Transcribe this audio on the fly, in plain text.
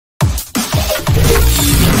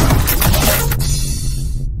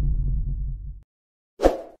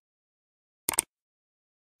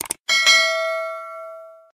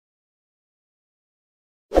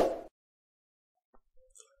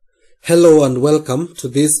Hello and welcome to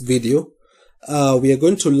this video. We are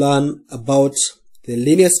going to learn about the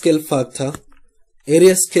linear scale factor,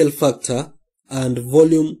 area scale factor, and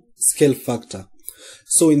volume scale factor.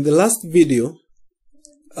 So in the last video,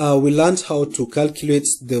 we learned how to calculate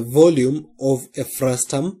the volume of a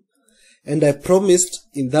frustum, and I promised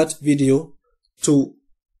in that video to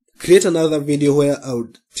create another video where I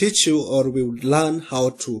would teach you, or we would learn how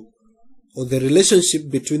to, or the relationship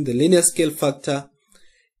between the linear scale factor,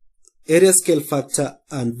 area scale factor,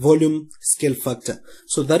 and volume scale factor.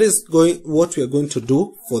 So that is what we are going to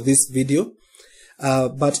do for this video.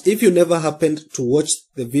 But if you never happened to watch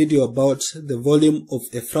the video about the volume of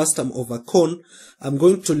a frustum of a cone, I'm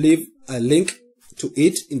going to leave a link to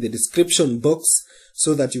it in the description box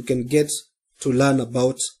so that you can get to learn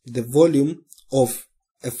about the volume of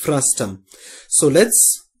a frustum. So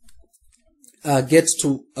let's get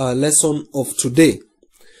to our lesson of today.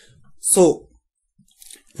 So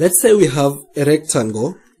let's say we have a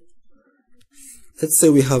rectangle. Let's say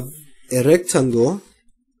we have a rectangle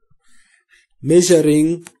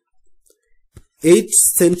measuring 8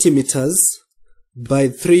 centimeters by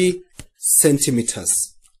 3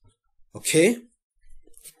 centimeters. Okay?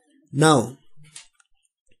 Now,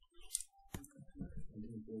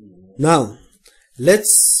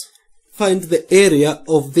 let's find the area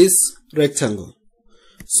of this rectangle.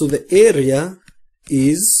 So the area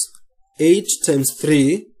is 8 times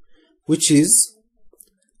 3, which is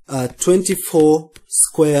 24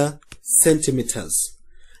 square centimeters.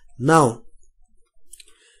 Now,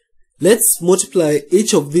 let's multiply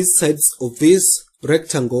each of these sides of this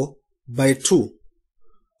rectangle by 2.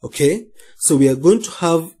 Okay, so we are going to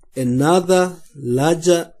have another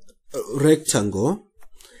larger rectangle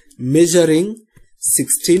measuring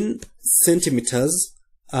 16 centimeters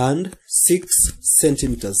and 6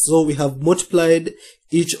 centimeters. So we have multiplied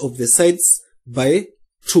each of the sides by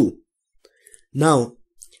 2. Now,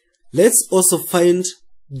 let's also find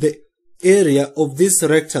the area of this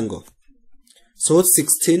rectangle. So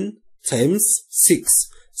 16 times 6.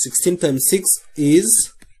 16 times 6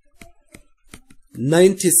 is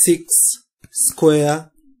 96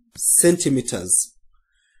 square centimeters.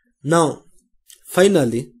 Now,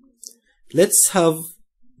 finally, let's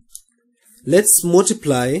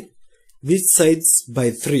multiply these sides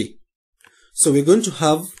by 3. So we're going to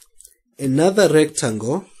have another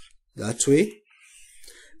rectangle that way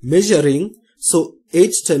measuring, so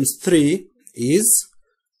 8 times 3 is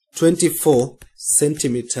 24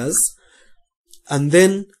 centimeters, and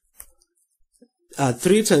then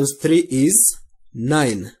 3 times 3 is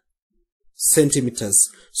 9 centimeters.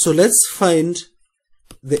 So let's find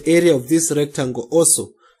the area of this rectangle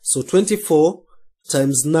also. So 24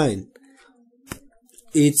 times 9,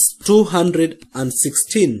 it's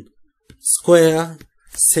 216 square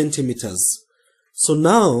centimeters. So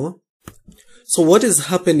now, what is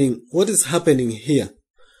happening here?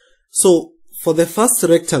 So for the first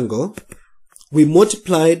rectangle, we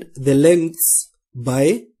multiplied the lengths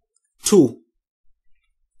by 2.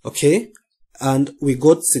 Okay, and we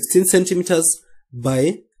got 16 centimeters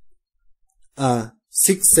by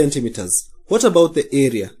 6 centimeters. What about the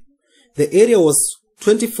area? The area was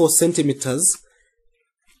 24 centimeters,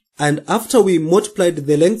 and after we multiplied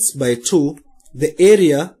the lengths by 2, the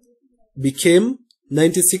area became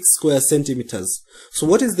 96 square centimeters. So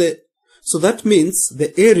that means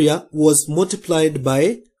the area was multiplied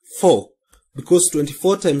by 4, because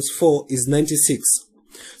 24 times 4 is 96.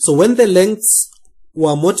 So when the lengths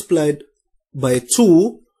were multiplied by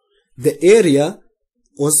 2, the area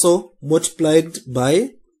also multiplied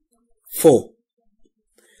by 4.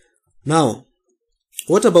 Now,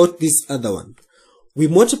 what about this other one? We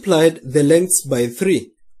multiplied the lengths by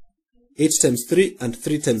 3. 8 times 3 and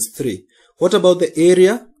 3 times 3. What about the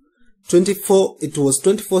area? 24, it was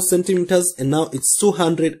 24 centimeters, and now it's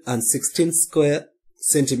 216 square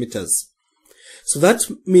centimeters. So that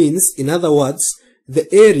means, in other words,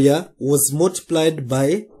 the area was multiplied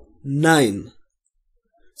by 9.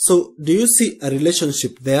 So do you see a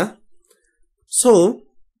relationship there? So,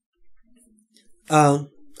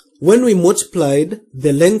 when we multiplied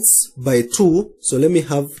the lengths by 2, so let me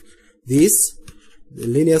have this, the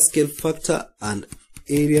linear scale factor and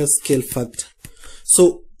area scale factor.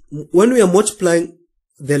 So when we are multiplying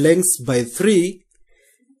the lengths by 3,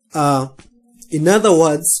 in other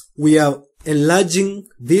words, we are enlarging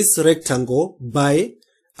this rectangle by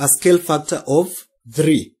a scale factor of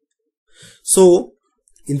 3. So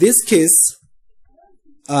in this case,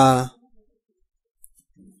 okay,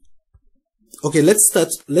 let's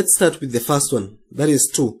start with the first one, that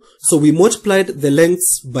is 2. So we multiplied the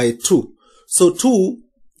lengths by 2. So 2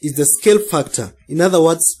 is the scale factor. In other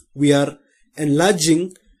words, we are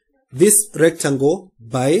enlarging this rectangle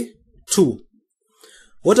by 2.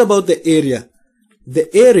 What about the area? The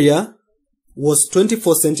area was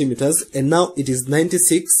 24 centimeters and now it is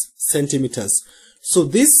 96 centimeters. So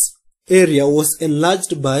this area was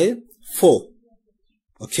enlarged by 4.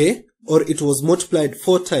 Okay? Or it was multiplied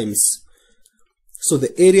 4 times. So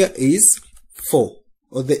the area is 4.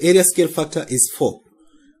 Or the area scale factor is 4.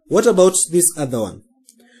 What about this other one?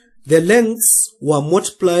 The lengths were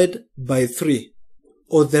multiplied by 3.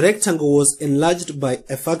 Or the rectangle was enlarged by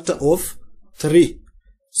a factor of 3.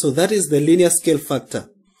 So that is the linear scale factor.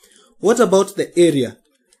 What about the area?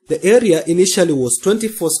 The area initially was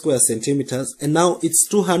 24 square centimeters and now it's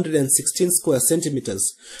 216 square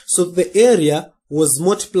centimeters. So the area was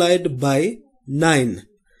multiplied by 9.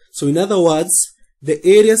 So in other words, the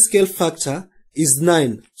area scale factor is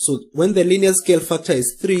 9. So when the linear scale factor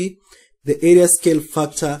is 3, the area scale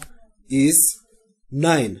factor is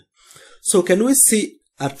 9. So can we see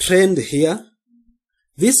a trend here?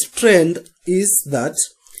 This trend is that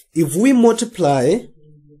if we multiply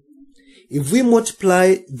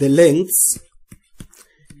the lengths,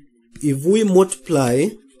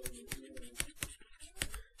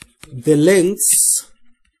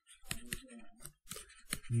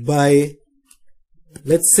 by,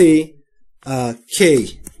 let's say,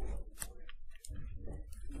 k,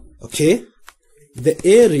 okay, the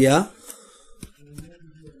area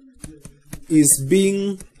is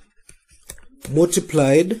being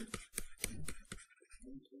multiplied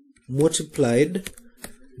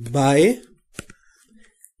by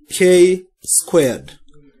k squared.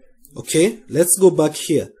 Okay, let's go back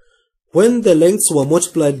here. When the lengths were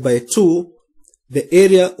multiplied by 2, the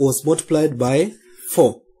area was multiplied by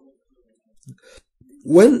 4.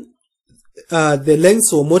 When the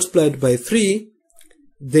lengths were multiplied by 3,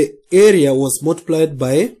 the area was multiplied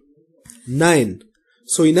by 9.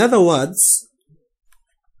 So in other words,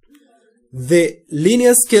 the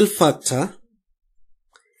linear scale factor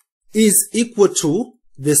is equal to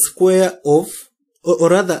the square of, or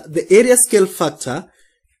rather the area scale factor,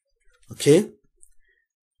 okay,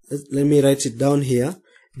 let me write it down here.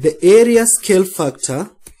 The area scale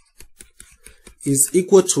factor is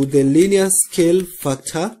equal to the linear scale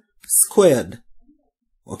factor squared.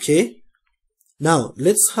 Okay, now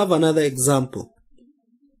let's have another example.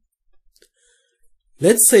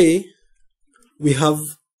 Let's say we have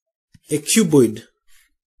a cuboid.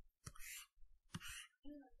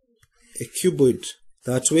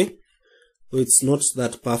 That way, so it's not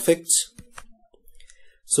that perfect.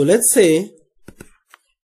 So let's say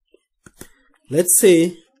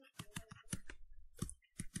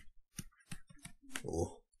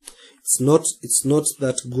oh, it's not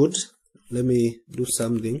that good. Let me do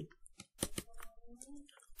something.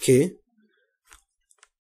 Okay,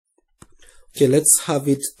 let's have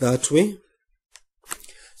it that way.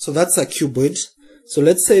 So that's a cuboid. So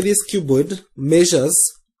let's say this cuboid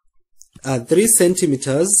measures 3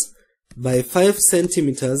 centimeters by 5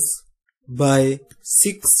 centimeters by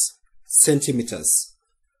 6 centimeters.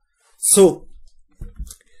 So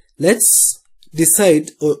let's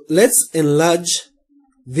decide, or let's enlarge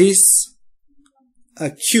this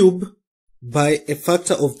cube by a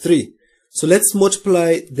factor of 3. So let's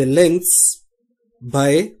multiply the lengths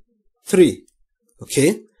by 3.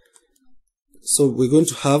 Okay, so we're going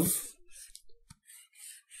to have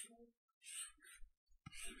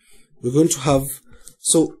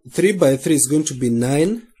so 3 by 3 is going to be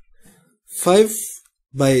 9, 5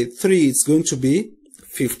 by 3 is going to be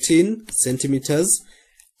 15 centimeters,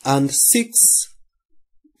 and 6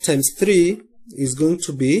 times 3 is going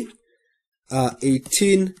to be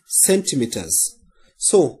 18 centimeters.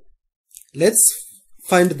 So let's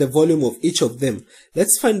find the volume of each of them.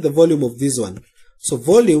 Let's find the volume of this one. So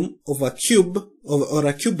volume of a cube or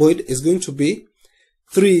a cuboid is going to be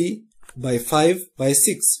 3 by 5 by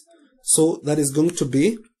 6. So that is going to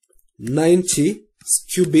be 90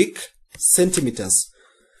 cubic centimeters.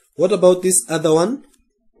 What about this other one?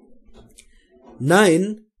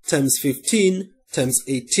 9 times 15 times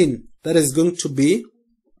 18. That is going to be,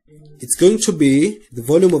 the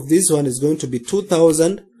volume of this one is going to be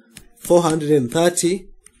 2,430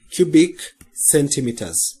 cubic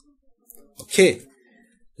centimeters. Okay,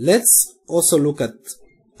 let's also look at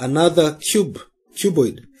another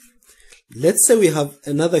cuboid. Let's say we have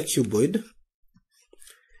another cuboid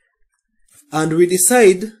and we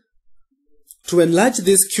decide to enlarge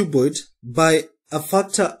this cuboid by a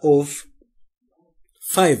factor of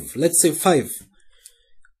 5. Let's say 5.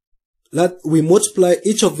 We multiply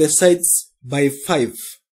each of the sides by 5,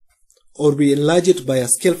 or we enlarge it by a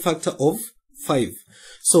scale factor of 5.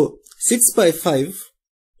 So 6 by 5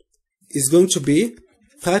 is going to be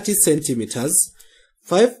 30 centimeters.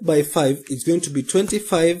 5 by 5 is going to be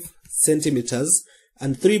 25 centimeters,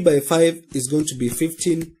 and 3 by 5 is going to be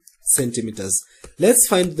 15 centimeters. Let's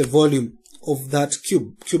find the volume of that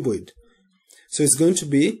cuboid. So it's going to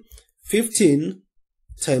be 15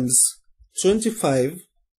 times 25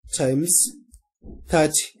 times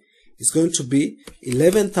 30 is going to be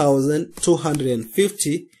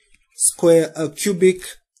 11,250 cubic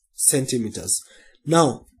centimeters.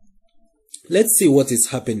 Now, let's see what is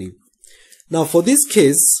happening. Now, for this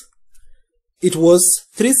case, it was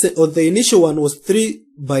the initial one was 3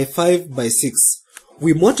 by 5 by 6.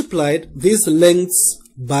 We multiplied these lengths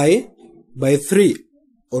by 3,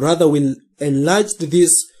 or rather we enlarged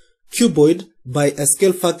this cuboid by a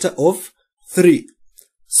scale factor of 3.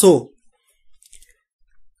 So,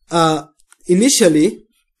 initially,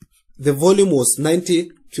 the volume was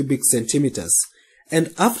 90 cubic centimeters.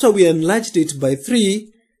 And after we enlarged it by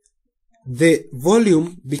 3, the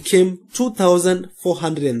volume became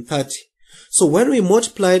 2,430. So when we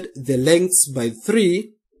multiplied the lengths by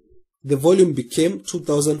 3, the volume became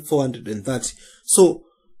 2,430. So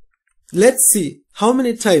let's see how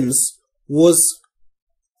many times was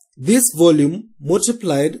this volume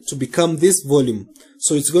multiplied to become this volume.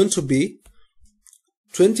 So it's going to be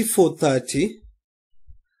 2430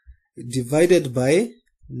 divided by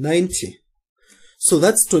 90. So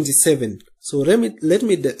that's 27. So let me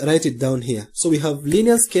write it down here. So we have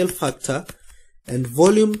linear scale factor and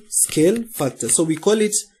volume scale factor. So we call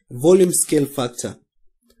it volume scale factor.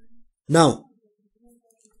 Now,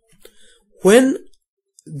 when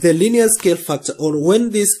the linear scale factor, or when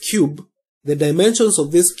this cube, the dimensions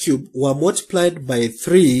of this cube were multiplied by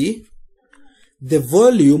 3, the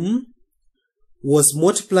volume was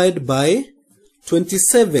multiplied by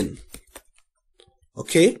 27.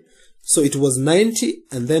 Okay? So it was 90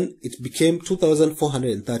 and then it became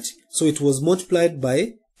 2,430. So it was multiplied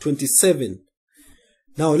by 27.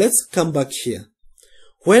 Now let's come back here.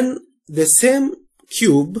 When the same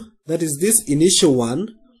cube, that is this initial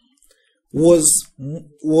one, was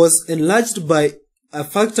enlarged by a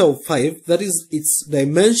factor of 5, that is its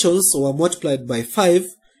dimensions were multiplied by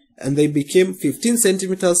 5, and they became 15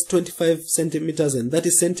 centimeters, 25 centimeters, and 30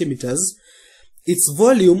 centimeters, its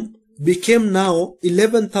volume became now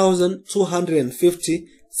 11,250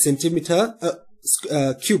 centimeter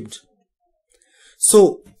cubed.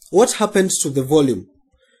 So what happened to the volume?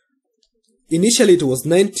 Initially it was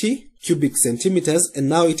 90 cubic centimeters, and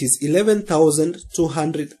now it is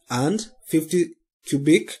 11,250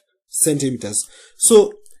 cubic centimeters.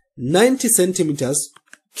 So 90 centimeters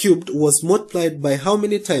cubed was multiplied by how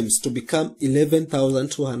many times to become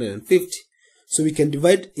 11,250? So we can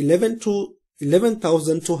divide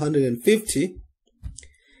 11,250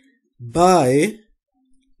 by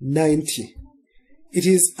 90. It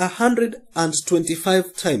is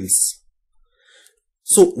 125 times.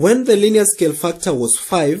 So when the linear scale factor was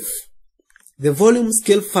 5, the volume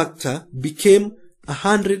scale factor became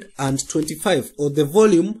 125, or the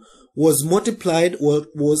volume was multiplied or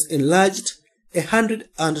was enlarged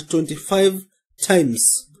 125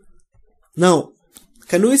 times. Now,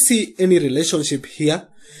 can we see any relationship here?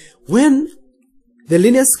 When the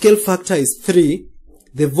linear scale factor is 3,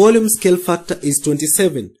 the volume scale factor is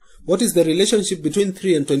 27. What is the relationship between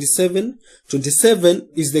 3 and 27? 27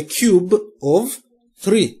 is the cube of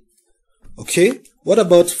 3. Okay, what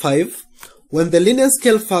about 5? When the linear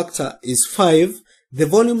scale factor is 5, the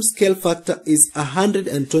volume scale factor is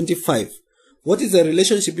 125. What is the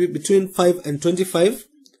relationship between 5 and 25?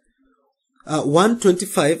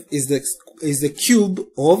 125 is the cube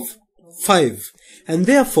of 5. And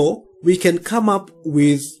therefore, we can come up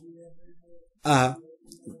with an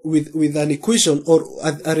equation or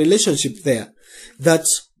a relationship there, that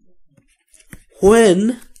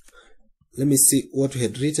when, let me see what we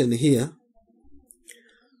had written here,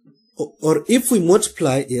 or if we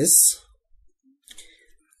multiply, yes,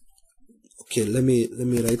 okay, let me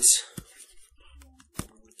write,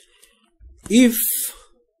 if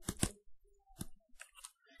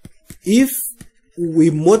we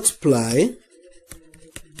multiply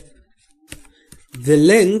the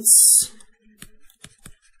lengths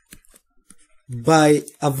by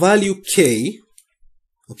a value k,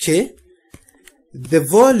 okay, the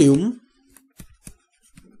volume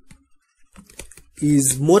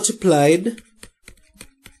is multiplied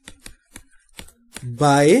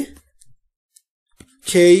by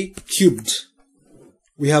k cubed.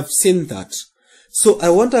 We have seen that. So I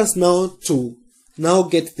want us now to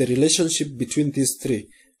get the relationship between these three: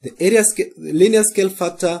 the linear scale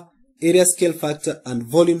factor, area scale factor, and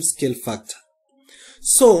volume scale factor.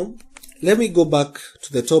 So let me go back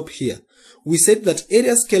to the top here. We said that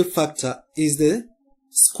area scale factor is the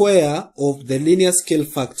square of the linear scale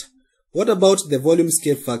factor. What about the volume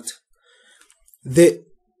scale factor? The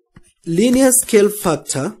linear scale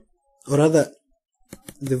factor, or rather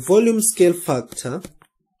the volume scale factor,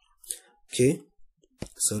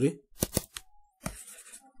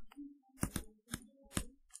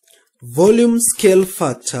 volume scale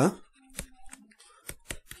factor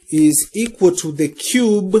is equal to the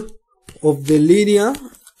cube of the linear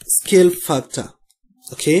scale factor.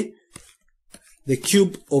 Okay, the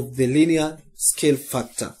cube of the linear scale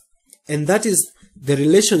factor, and that is the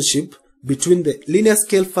relationship between the linear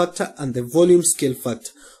scale factor and the volume scale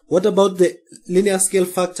factor. What about the linear scale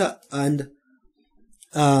factor and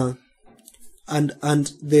the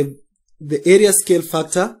area scale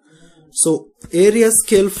factor? So area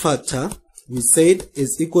scale factor, we said,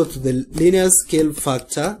 is equal to the linear scale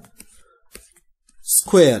factor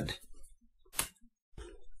squared.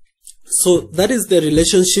 So that is the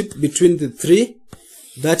relationship between the three.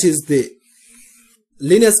 That is the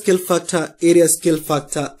linear scale factor, area scale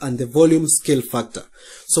factor, and the volume scale factor.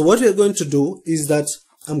 So what we are going to do is that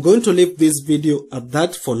I'm going to leave this video at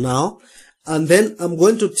that for now, and then I'm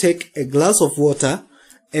going to take a glass of water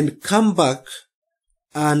and come back,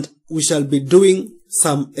 and we shall be doing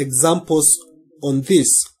some examples on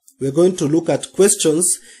this. We're going to look at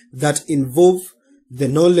questions that involve the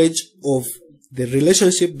knowledge of the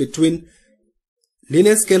relationship between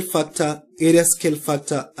linear scale factor, area scale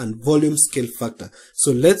factor, and volume scale factor.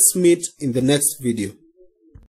 So let's meet in the next video.